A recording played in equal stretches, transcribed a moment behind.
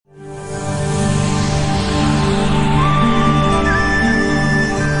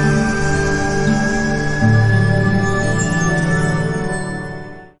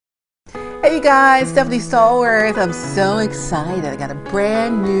guys, Stephanie Stallworth. I'm so excited. I got a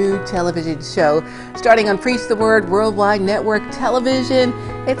brand new television show starting on Preach the Word Worldwide Network Television.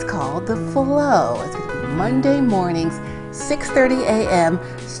 It's called The Flow. It's going to be Monday mornings, 6:30 a.m.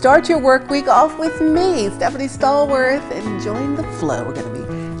 Start your work week off with me, Stephanie Stallworth, enjoying the flow. We're going to be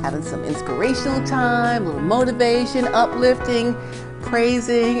having some inspirational time, a little motivation, uplifting,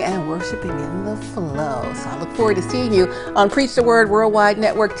 praising, and worshiping in the flow. So I look forward to seeing you on Preach the Word Worldwide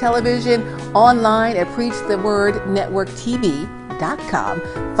Network Television, online at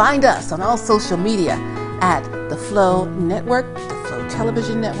PTWWNTV.com. Find us on all social media at The Flow Network, The Flow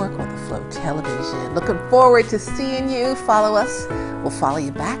Television Network, or The Flow Television. Looking forward to seeing you. Follow us. We'll follow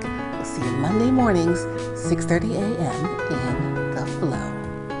you back. We'll see you Monday mornings, 6:30 a.m. in The Flow.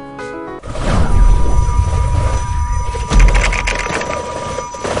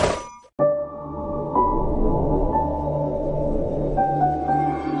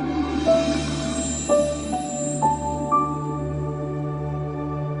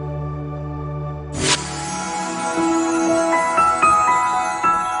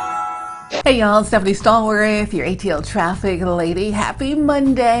 Hey y'all, Stephanie Stallworth, your ATL traffic lady. Happy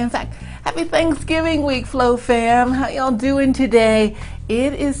Monday. In fact, happy Thanksgiving week, Flow fam. How y'all doing today?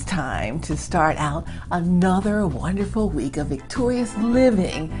 It is time to start out another wonderful week of victorious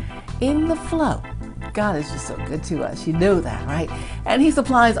living in the flow. God is just so good to us. You know that, right? And He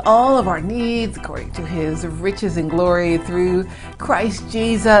supplies all of our needs according to His riches and glory through Christ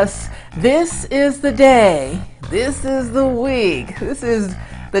Jesus. This is the day. This is the week. This is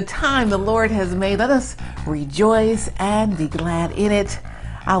the time the Lord has made. Let us rejoice and be glad in it.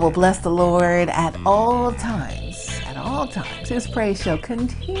 I will bless the Lord at all times. At all times. His praise shall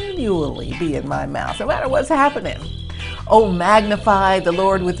continually be in my mouth, no matter what's happening. Oh, magnify the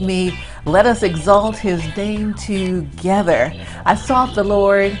Lord with me. Let us exalt His name together. I sought the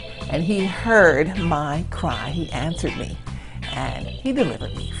Lord, and He heard my cry. He answered me, and He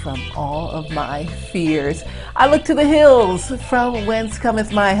delivered me from all of my fears. I look to the hills, from whence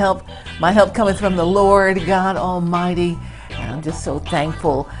cometh my help. My help cometh from the Lord God Almighty. And I'm just so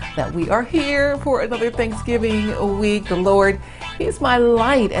thankful that we are here for another Thanksgiving week. The Lord is my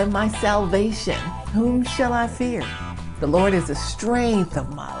light and my salvation. Whom shall I fear? The Lord is the strength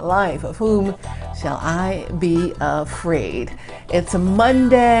of my life. Of whom shall I be afraid? It's a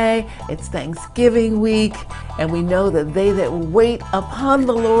Monday. It's Thanksgiving week. And we know that they that wait upon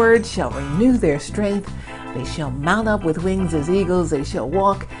the Lord shall renew their strength. They shall mount up with wings as eagles. They shall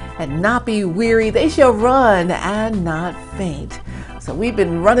walk and not be weary. They shall run and not faint. So we've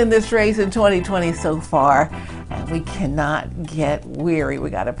been running this race in 2020 so far, and we cannot get weary.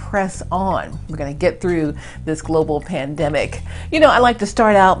 We got to press on. We're going to get through this global pandemic. You know, I like to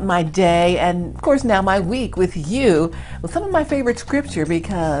start out my day and, of course, now my week with you with some of my favorite scripture,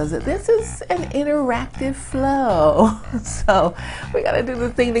 because this is an interactive flow. So we got to do the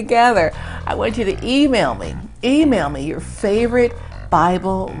thing together. I want you to email me your favorite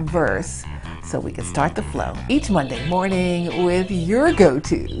Bible verse, so we can start the flow each Monday morning with your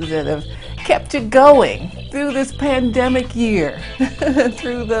go-tos that have kept you going through this pandemic year,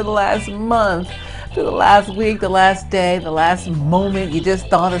 through the last month, through the last week, the last day, the last moment you just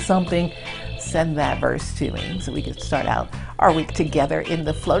thought of something. Send that verse to me so we can start out our week together in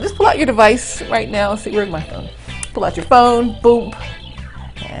the flow. Just pull out your device right now. See, where's my phone? Pull out your phone, boom,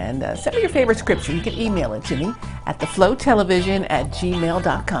 and send me your favorite scripture. You can email it to me at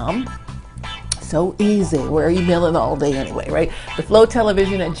theflowtelevision@gmail.com. So easy. We're emailing all day anyway, right?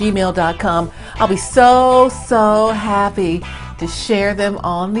 theflowtelevision@gmail.com. I'll be so happy to share them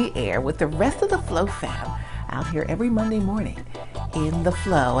on the air with the rest of the Flow fam out here every Monday morning in the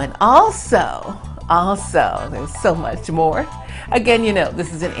flow. And also, there's so much more. Again, you know,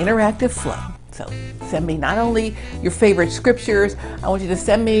 this is an interactive flow. So send me not only your favorite scriptures, I want you to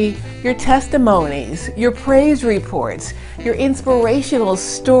send me your testimonies, your praise reports, your inspirational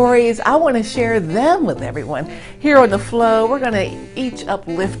stories. I want to share them with everyone. Here on the Flow, we're going to each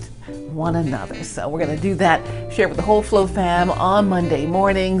uplift one another. So we're going to do that, share with the whole Flow fam on Monday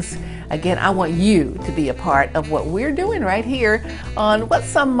mornings. Again, I want you to be a part of what we're doing right here on what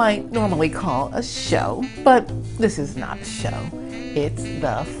some might normally call a show, but this is not a show. It's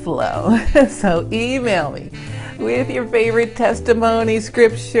the flow. So email me with your favorite testimony,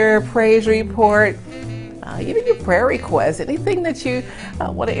 scripture, praise report, even your prayer requests, anything that you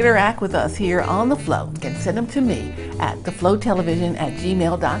want to interact with us here on the flow. You can send them to me at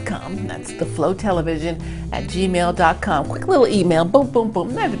theflowtelevision@gmail.com. That's theflowtelevision@gmail.com. Quick little email, boom, boom,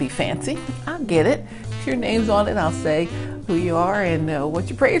 boom. Not to be fancy. I'll get it. If your name's on it, I'll say who you are and what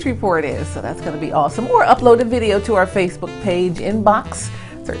your praise report is. So that's going to be awesome. Or upload a video to our Facebook page inbox.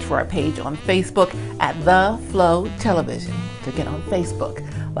 search for our page on Facebook at The Flow Television to get on Facebook.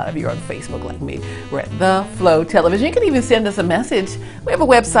 A lot of you are on Facebook like me. We're at The Flow Television. You can even send us a message. We have a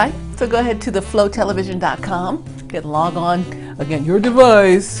website, so go ahead to theflowtelevision.com. You can log on, again, your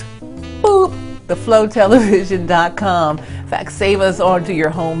device, boop, theflowtelevision.com. In fact, save us onto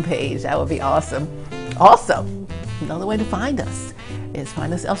your homepage. That would be awesome. Also, another way to find us is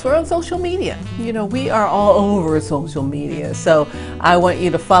find us elsewhere on social media. You know, we are all over social media, so I want you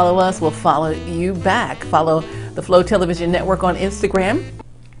to follow us. We'll follow you back. Follow the Flow Television Network on Instagram.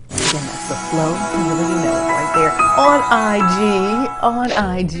 Again, that's the Flow Television Network right there on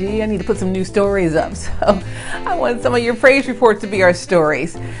IG. I need to put some new stories up, so I want some of your praise reports to be our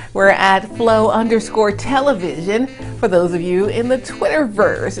stories. We're at Flow_television for those of you in the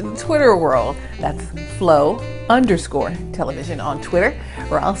Twitterverse, in the Twitter world. That's Flow_television on Twitter.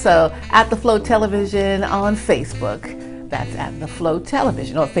 We're also at the Flow Television on Facebook. That's at the Flow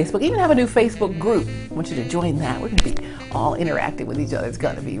Television on Facebook. Even have a new Facebook group. I want you to join that. We're going to be all interactive with each other. It's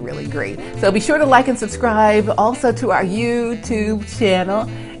going to be really great. So be sure to like and subscribe also to our YouTube channel.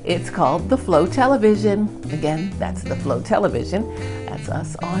 It's called The Flow Television. Again, that's The Flow Television. That's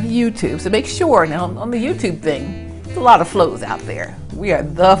us on YouTube. So make sure, now on the YouTube thing, there's a lot of flows out there. We are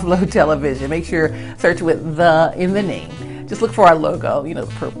The Flow Television. Make sure, search with the in the name. Just look for our logo, you know,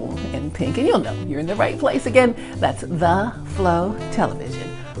 purple and pink, and you'll know you're in the right place. Again, that's The Flow Television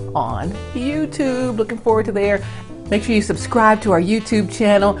on YouTube. Looking forward to there. Make sure you subscribe to our YouTube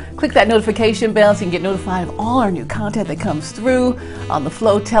channel. Click that notification bell so you can get notified of all our new content that comes through on The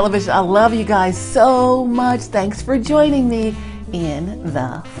Flow Television. I love you guys so much. Thanks for joining me in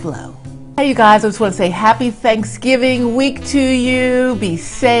The Flow. Hey, you guys, I just want to say happy Thanksgiving week to you. Be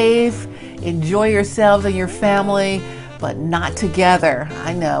safe. Enjoy yourselves and your family, but not together.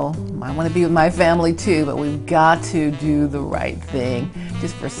 I know, I want to be with my family too, but we've got to do the right thing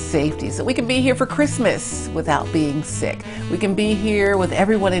just for safety so we can be here for Christmas without being sick. We can be here with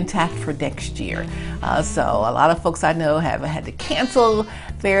everyone intact for next year. So a lot of folks I know have had to cancel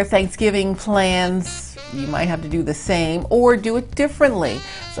their Thanksgiving plans. You might have to do the same or do it differently.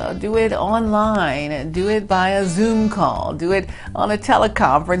 So do it online, and do it by a Zoom call, do it on a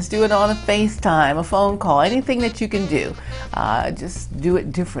teleconference, do it on a FaceTime, a phone call, anything that you can do. Just do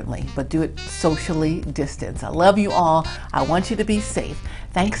it differently, but do it socially distanced. I love you all. I want you to be safe.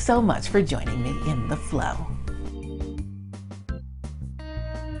 Thanks so much for joining me in The Flow.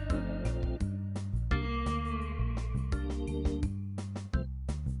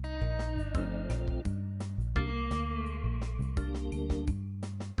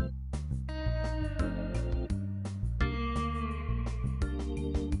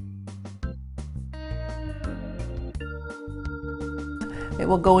 It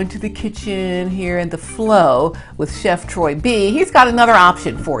will go into the kitchen here in The Flow with Chef Troy B. He's got another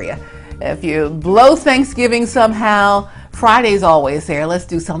option for you. If you blow Thanksgiving somehow, Friday's always there. Let's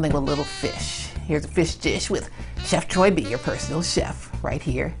do something with a little fish. Here's a fish dish with Chef Troy B, your personal chef, right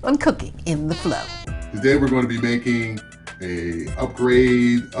here on Cooking in The Flow. Today we're going to be making a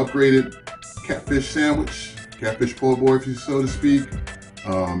upgraded catfish sandwich, catfish po' boy, if you so to speak.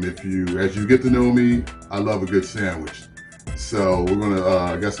 As you get to know me, I love a good sandwich. So we're gonna,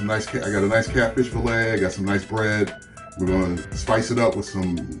 I got a nice catfish fillet. I got some nice bread. We're gonna spice it up with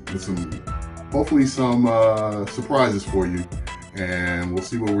hopefully some surprises for you, and we'll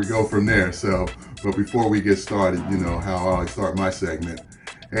see where we go from there. So, but before we get started, you know how I start my segment.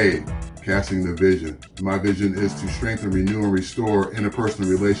 Hey, casting the vision. My vision is to strengthen, renew, and restore interpersonal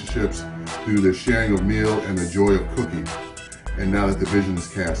relationships through the sharing of meal and the joy of cooking. And now that the vision is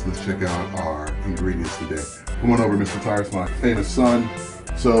cast, let's check out our ingredients today. Come on over, Mr. Tires, my famous son.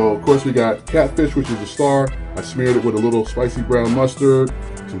 So, of course, we got catfish, which is a star. I smeared it with a little spicy brown mustard,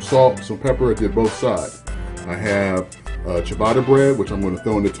 some salt, some pepper. I did both sides. I have ciabatta bread, which I'm going to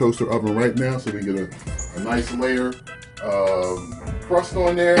throw in the toaster oven right now so we get a nice layer of crust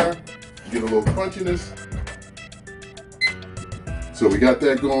on there, get a little crunchiness. So we got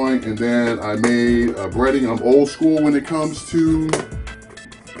that going, and then I made breading. I'm old school when it comes to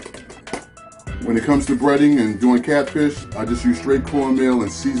breading and doing catfish. I just use straight cornmeal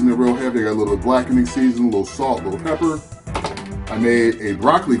and season it real heavy. I got a little blackening season, a little salt, a little pepper. I made a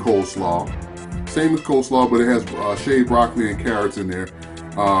broccoli coleslaw, same as coleslaw, but it has shaved broccoli and carrots in there.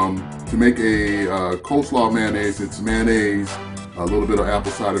 To make a coleslaw mayonnaise, it's mayonnaise, a little bit of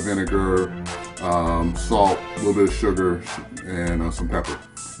apple cider vinegar, salt, a little bit of sugar, and some pepper.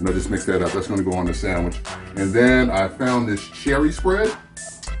 And I just mix that up. That's going to go on the sandwich. And then I found this cherry spread,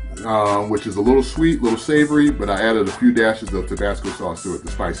 which is a little sweet, a little savory, but I added a few dashes of Tabasco sauce to it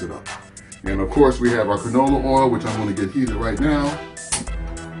to spice it up. And of course we have our canola oil, which I'm going to get heated right now.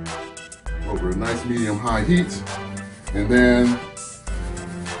 over a nice medium-high heat. And then,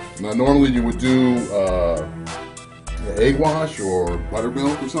 now normally you would do egg wash or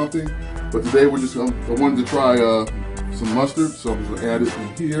buttermilk or something, but today I wanted to try some mustard, so I'm just gonna add it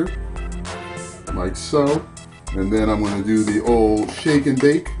in here, like so. And then I'm gonna do the old shake and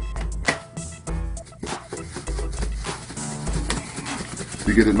bake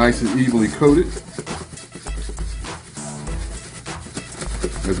to get it nice and evenly coated.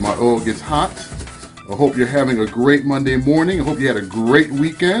 As my oil gets hot, I hope you're having a great Monday morning. I hope you had a great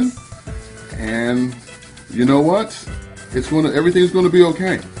weekend. And you know what? Everything's gonna be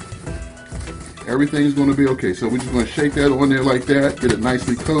okay. Everything's gonna be okay. So we're just gonna shake that on there like that, get it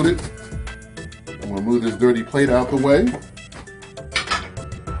nicely coated. I'm gonna move this dirty plate out the way.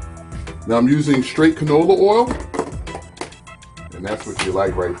 Now I'm using straight canola oil. And that's what you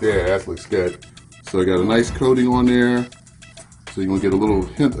like right there. That looks good. So I got a nice coating on there. So you're gonna get a little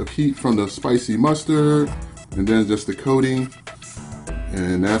hint of heat from the spicy mustard, and then just the coating,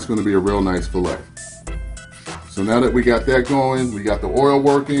 and that's gonna be a real nice fillet. So now that we got that going, we got the oil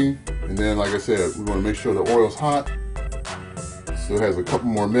working, and then like I said, we wanna make sure the oil's hot. Still has a couple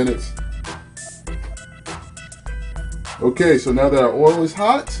more minutes. Okay, so now that our oil is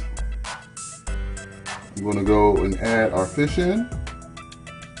hot, I'm gonna go and add our fish in.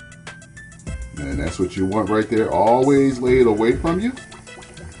 And that's what you want right there. Always lay it away from you.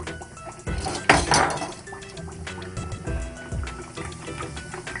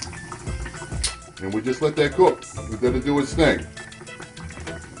 And we just let that cook. We let it do its thing.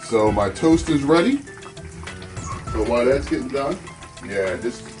 So my toast is ready. So while that's getting done, yeah,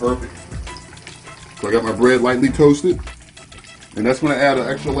 this is perfect. So I got my bread lightly toasted. And that's going to add an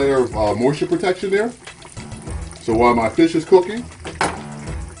extra layer of moisture protection there. So while my fish is cooking,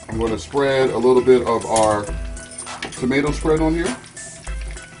 I'm going to spread a little bit of our tomato spread on here.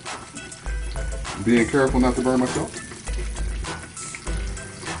 Being careful not to burn myself.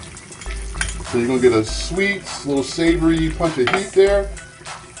 So you're going to get a sweet, little savory punch of heat there,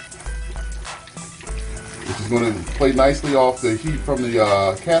 which is going to play nicely off the heat from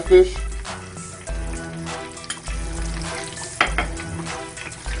the catfish.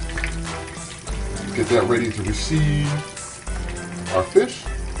 Get that ready to receive our fish.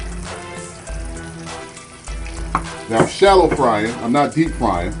 Now I'm shallow frying, I'm not deep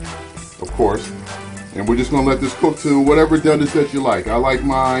frying, of course. And we're just gonna let this cook to whatever doneness that you like. I like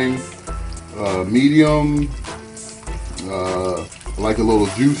mine medium. I like a little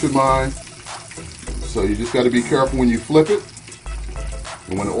juice in mine. So you just gotta be careful when you flip it.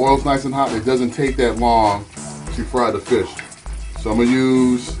 And when the oil's nice and hot, it doesn't take that long to fry the fish. So I'm gonna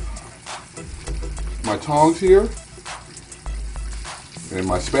use my tongs here and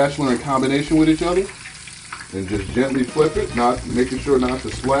my spatula in combination with each other. And just gently flip it, making sure not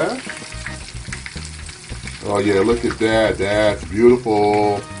to splash. Oh yeah, look at that. That's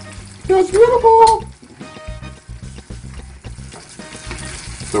beautiful. That's beautiful.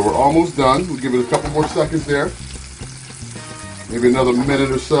 So we're almost done. We'll give it a couple more seconds there. Maybe another minute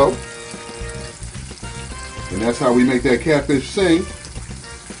or so. And that's how we make that catfish sing.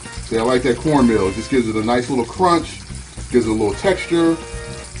 See, I like that cornmeal. It just gives it a nice little crunch, gives it a little texture.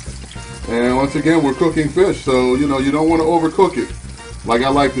 And once again, we're cooking fish, so you know you don't want to overcook it. Like I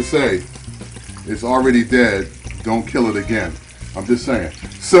like to say, it's already dead. Don't kill it again. I'm just saying.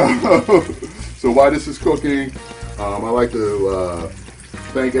 So, while this is cooking, I like to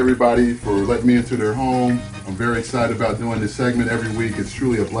thank everybody for letting me into their home. I'm very excited about doing this segment every week. It's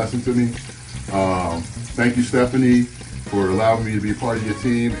truly a blessing to me. Thank you, Stephanie, for allowing me to be part of your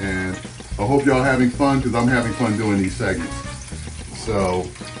team, and I hope y'all having fun because I'm having fun doing these segments. So.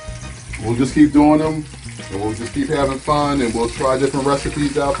 We'll just keep doing them, and we'll just keep having fun, and we'll try different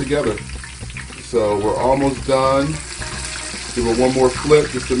recipes out together. So we're almost done. Give it one more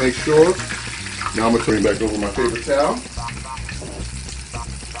flip just to make sure. Now I'm going to turn back over my paper towel.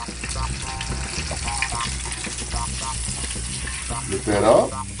 Lift that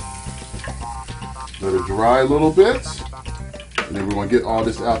up. Let it dry a little bit. And then we're going to get all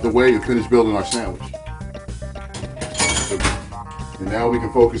this out the way and finish building our sandwich. And now we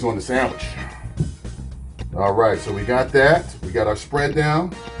can focus on the sandwich. All right, so we got that. We got our spread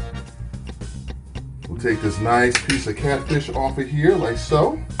down. We'll take this nice piece of catfish off of here, like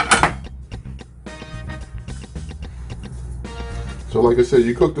so. So like I said,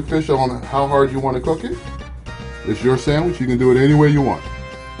 you cook the fish on how hard you want to cook it. It's your sandwich. You can do it any way you want.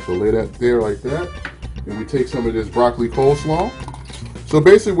 So lay that there like that. And we take some of this broccoli coleslaw. So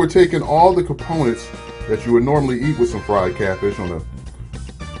basically, we're taking all the components that you would normally eat with some fried catfish on a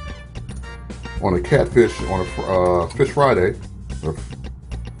Fish Friday.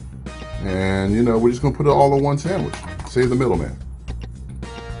 And we're just gonna put it all in one sandwich. Save the middleman.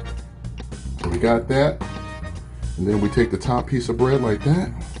 So we got that. And then we take the top piece of bread like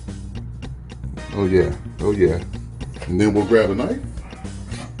that. Oh yeah, oh yeah. And then we'll grab a knife.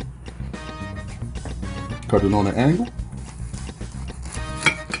 Cut it on an angle.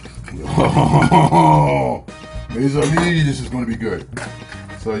 Oh, mes amis, this is gonna be good.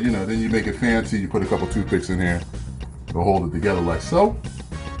 So, then you make it fancy. You put a couple toothpicks in here to hold it together like so.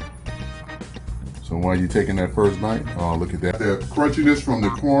 So while you're taking that first bite, oh, look at that. The crunchiness from the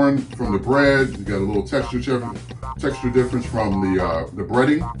corn, from the bread. You got a little texture difference from the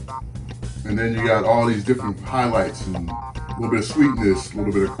breading. And then you got all these different highlights and a little bit of sweetness, a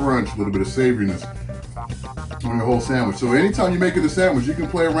little bit of crunch, a little bit of savoriness on your whole sandwich. So anytime you're making a sandwich, you can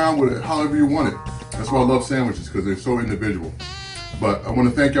play around with it however you want it. That's why I love sandwiches, because they're so individual. But I want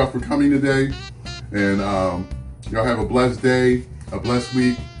to thank y'all for coming today. And y'all have a blessed day, a blessed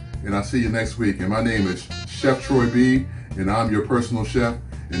week. And I'll see you next week. And my name is Chef Troy B. And I'm your personal chef.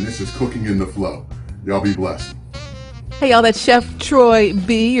 And this is Cooking in the Flow. Y'all be blessed. Hey y'all, that's Chef Troy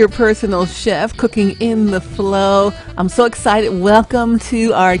B., your personal chef, cooking in the flow. I'm so excited. Welcome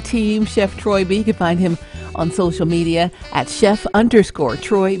to our team, Chef Troy B. You can find him on social media at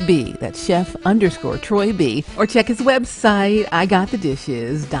chef_Troy B. That's chef_Troy B. Or check his website,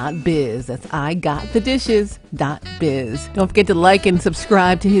 IGotTheDishes.biz. That's IGotTheDishes.biz. Don't forget to like and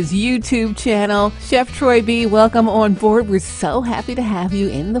subscribe to his YouTube channel. Chef Troy B., welcome on board. We're so happy to have you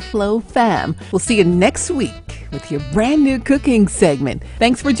in the Flow fam. We'll see you next week with your brand new cooking segment.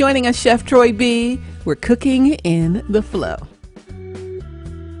 Thanks for joining us, Chef Troy B. We're cooking in the flow.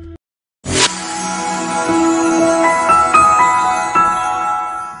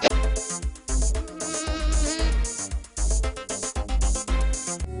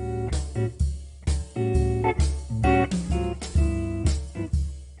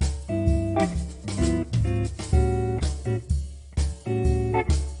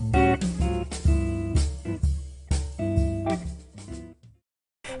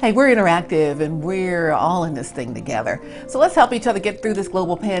 Hey, we're interactive and we're all in this thing together. So let's help each other get through this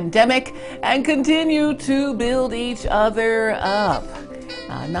global pandemic and continue to build each other up.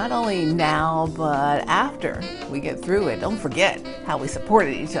 Not only now, but after we get through it. Don't forget how we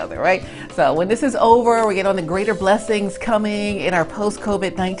supported each other, right? So when this is over, we get on the greater blessings coming in our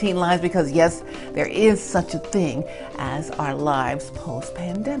post-COVID-19 lives, because yes, there is such a thing as our lives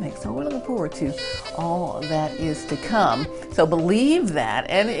post-pandemic. So we're looking forward to all that is to come. So believe that,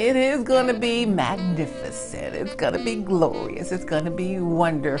 and it is going to be magnificent. It's going to be glorious. It's going to be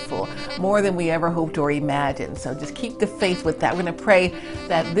wonderful, more than we ever hoped or imagined. So just keep the faith with that. We're going to pray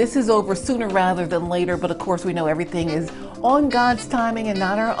that this is over sooner rather than later, but of course we know everything is on God's timing and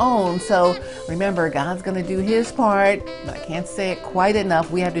not our own. So remember, God's going to do his part, but I can't say it quite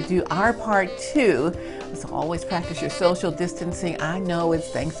enough. We have to do our part too. So always practice your social distancing. I know it's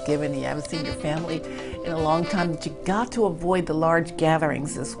Thanksgiving and you haven't seen your family in a long time, but you got to avoid the large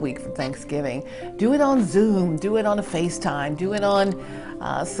gatherings this week for Thanksgiving. Do it on Zoom, do it on a FaceTime, do it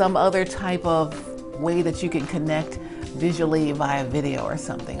on some other type of way that you can connect visually via video or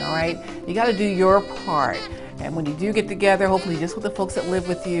something, all right? You got to do your part. And when you do get together, hopefully just with the folks that live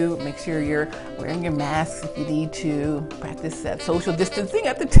with you, make sure you're wearing your masks if you need to. Practice that social distancing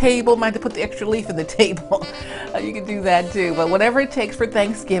at the table. Might have to put the extra leaf in the table. You can do that too. But whatever it takes for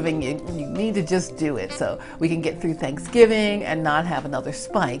Thanksgiving, you need to just do it so we can get through Thanksgiving and not have another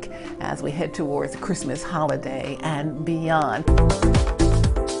spike as we head towards the Christmas holiday and beyond.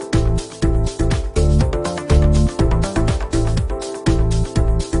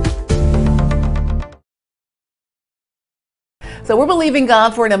 So we're believing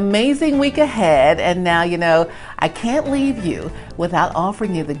God for an amazing week ahead. And now, I can't leave you without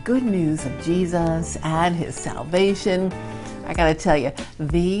offering you the good news of Jesus and his salvation. I got to tell you,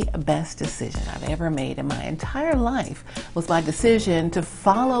 the best decision I've ever made in my entire life was my decision to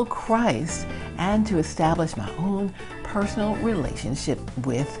follow Christ and to establish my own personal relationship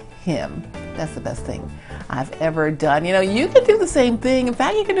with him. That's the best thing I've ever done. You can do the same thing. In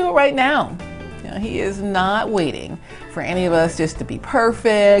fact, you can do it right now. He is not waiting for any of us just to be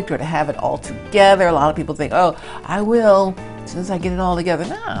perfect or to have it all together. A lot of people think, oh, I will as soon as I get it all together.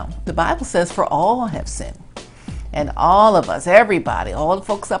 No, the Bible says for all have sinned. And all of us, everybody, all the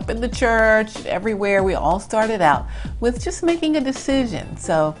folks up in the church, everywhere, we all started out with just making a decision.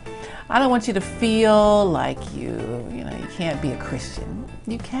 So I don't want you to feel like you can't be a Christian.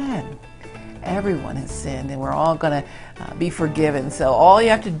 You can. Everyone has sinned and we're all going to be forgiven. So all you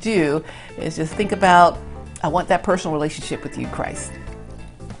have to do is just think about, I want that personal relationship with you, Christ.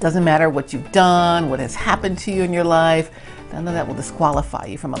 Doesn't matter what you've done, what has happened to you in your life. None of that will disqualify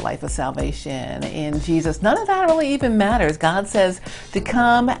you from a life of salvation in Jesus. None of that really even matters. God says to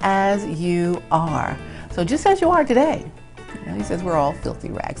come as you are. So just as you are today. He says we're all filthy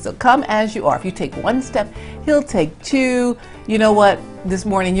rags. So come as you are. If you take one step, he'll take two. You know what? This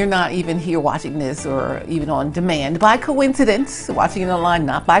morning, you're not even here watching this or even on demand by coincidence, watching it online,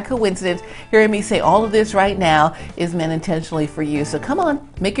 not by coincidence. Hearing me say all of this right now is meant intentionally for you. So come on,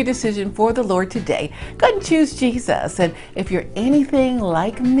 make your decision for the Lord today. Go ahead and choose Jesus. And if you're anything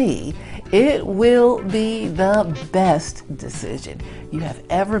like me, it will be the best decision you have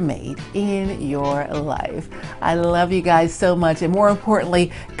ever made in your life. I love you guys so much. And more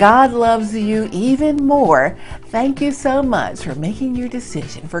importantly, God loves you even more. Thank you so much for making your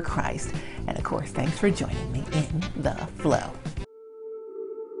decision for Christ. And of course, thanks for joining me in the flow.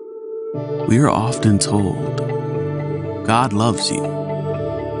 We are often told, God loves you.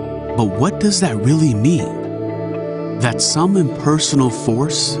 But what does that really mean? That some impersonal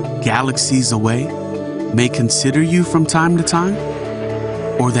force, galaxies away, may consider you from time to time?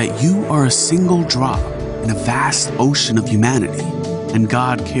 Or that you are a single drop in a vast ocean of humanity, and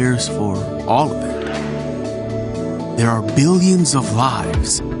God cares for all of it? There are billions of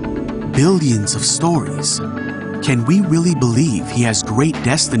lives, billions of stories. Can we really believe He has great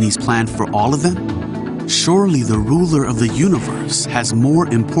destinies planned for all of them? Surely the ruler of the universe has more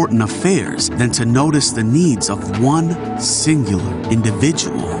important affairs than to notice the needs of one singular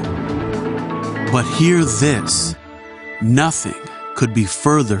individual. But hear this, nothing could be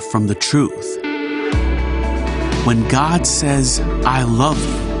further from the truth. When God says, I love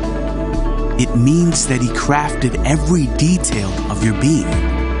you, it means that He crafted every detail of your being.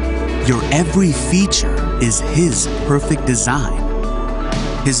 Your every feature is His perfect design.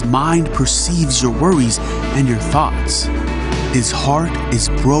 His mind perceives your worries and your thoughts. His heart is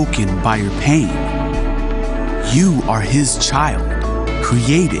broken by your pain. You are His child,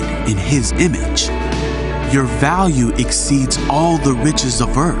 created in His image. Your value exceeds all the riches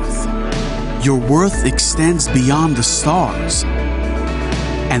of earth. Your worth extends beyond the stars.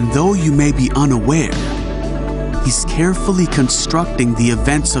 And though you may be unaware, He's carefully constructing the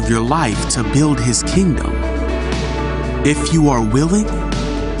events of your life to build His kingdom. If you are willing,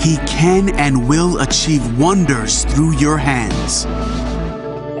 He can and will achieve wonders through your hands.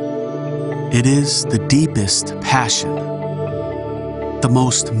 It is the deepest passion, the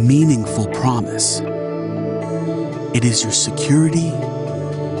most meaningful promise. It is your security,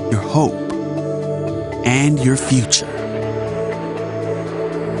 your hope, and your future.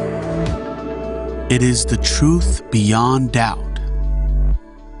 It is the truth beyond doubt.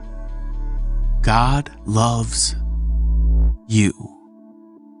 God loves you.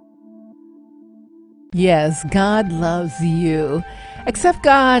 Yes, God loves you. Accept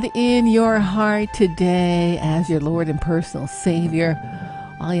God in your heart today as your Lord and personal Savior.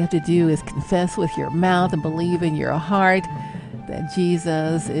 All you have to do is confess with your mouth and believe in your heart that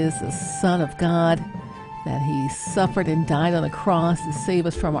Jesus is the Son of God, that He suffered and died on the cross to save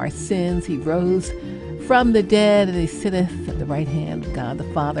us from our sins. He rose from the dead, and He sitteth at the right hand of God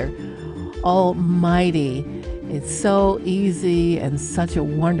the Father Almighty. It's so easy and such a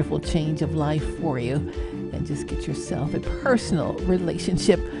wonderful change of life for you. And just get yourself a personal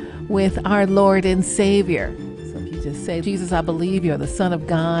relationship with our Lord and Savior. So if you just say, Jesus, I believe you are the Son of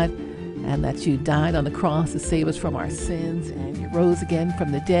God, and that you died on the cross to save us from our sins, and you rose again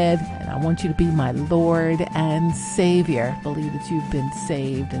from the dead, and I want you to be my Lord and Savior. Believe that you've been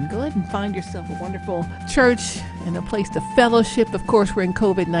saved, and go ahead and find yourself a wonderful church and a place to fellowship. Of course, we're in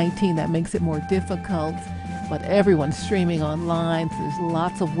COVID-19. That makes it more difficult, but everyone's streaming online, so there's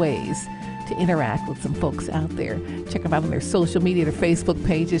lots of ways to interact with some folks out there. Check them out on their social media, their Facebook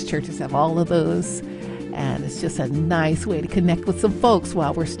pages. Churches have all of those. And it's just a nice way to connect with some folks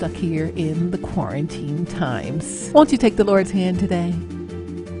while we're stuck here in the quarantine times. Won't you take the Lord's hand today?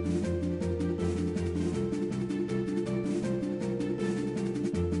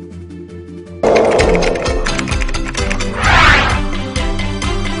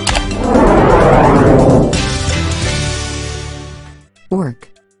 Work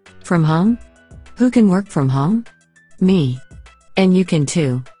from home? Who can work from home? Me. And you can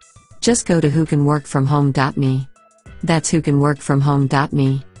too. Just go to whocanworkfromhome.me. That's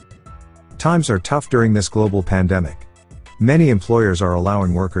whocanworkfromhome.me. Times are tough during this global pandemic. Many employers are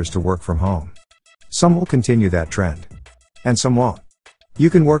allowing workers to work from home. Some will continue that trend. And some won't.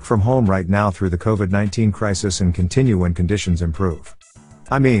 You can work from home right now through the COVID-19 crisis and continue when conditions improve.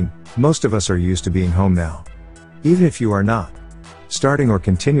 I mean, most of us are used to being home now. Even if you are not, starting or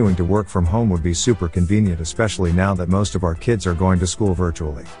continuing to work from home would be super convenient, especially now that most of our kids are going to school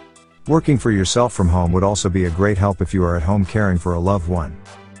virtually. Working for yourself from home would also be a great help if you are at home caring for a loved one.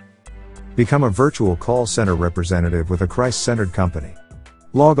 Become a virtual call center representative with a Christ-centered company.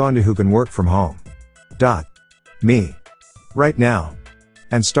 Log on to whocanworkfromhome.me right now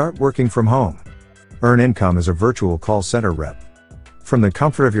and start working from home. Earn income as a virtual call center rep from the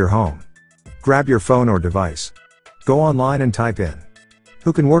comfort of your home. Grab your phone or device. Go online and type in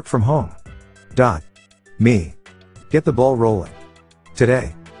whocanworkfromhome.me. Get the ball rolling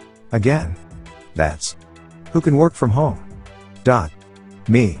today. Again, that's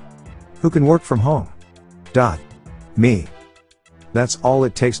whocanworkfromhome.me. whocanworkfromhome.me. That's all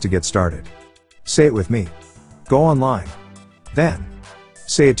it takes to get started. Say it with me. Go online. Then,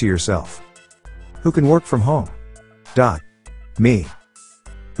 say it to yourself. whocanworkfromhome.me.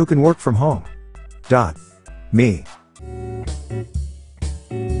 whocanworkfromhome.me.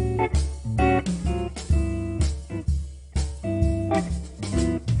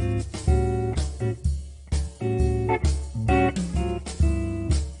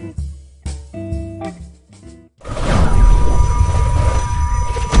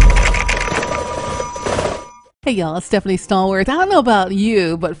 Hey y'all, it's Stephanie Stallworth. I don't know about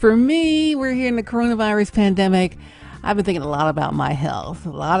you, but for me, we're here in the coronavirus pandemic. I've been thinking a lot about my health, a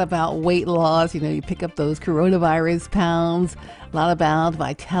lot about weight loss. You know, you pick up those coronavirus pounds, a lot about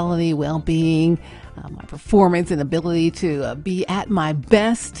vitality, well-being, my performance and ability to be at my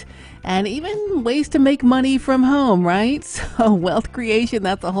best, and even ways to make money from home, right? So wealth creation,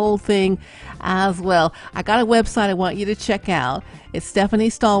 that's a whole thing as well. I got a website I want you to check out. It's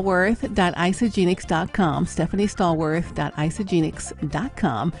stephaniestallworth.isogenics.com,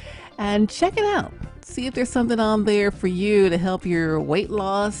 stephaniestallworth.isogenics.com, and check it out. See if there's something on there for you to help your weight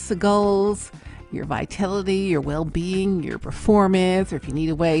loss goals, your vitality, your well-being, your performance, or if you need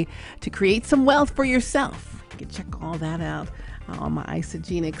a way to create some wealth for yourself. You can check all that out on my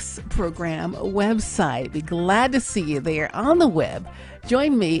Isogenics program website. Be glad to see you there on the web.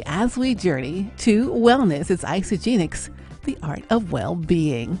 Join me as we journey to wellness. It's Isogenics, the art of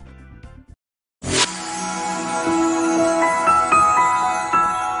well-being.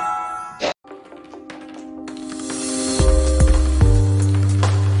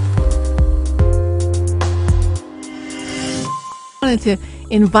 I wanted to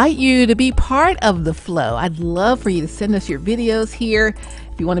invite you to be part of the flow. I'd love for you to send us your videos here.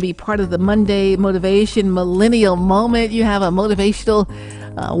 If you want to be part of the Monday Motivation Millennial Moment, you have a motivational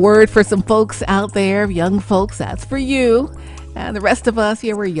word for some folks out there, young folks, that's for you. And the rest of us,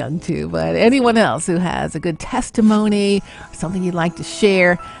 yeah, we're young too, but anyone else who has a good testimony, or something you'd like to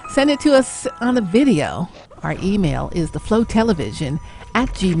share, send it to us on a video. Our email is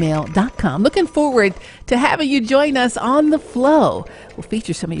theflowtelevision@gmail.com. Looking forward to having you join us on The Flow. We'll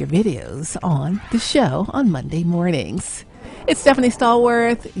feature some of your videos on the show on Monday mornings. It's Stephanie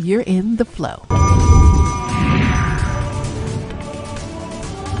Stallworth. You're in The Flow.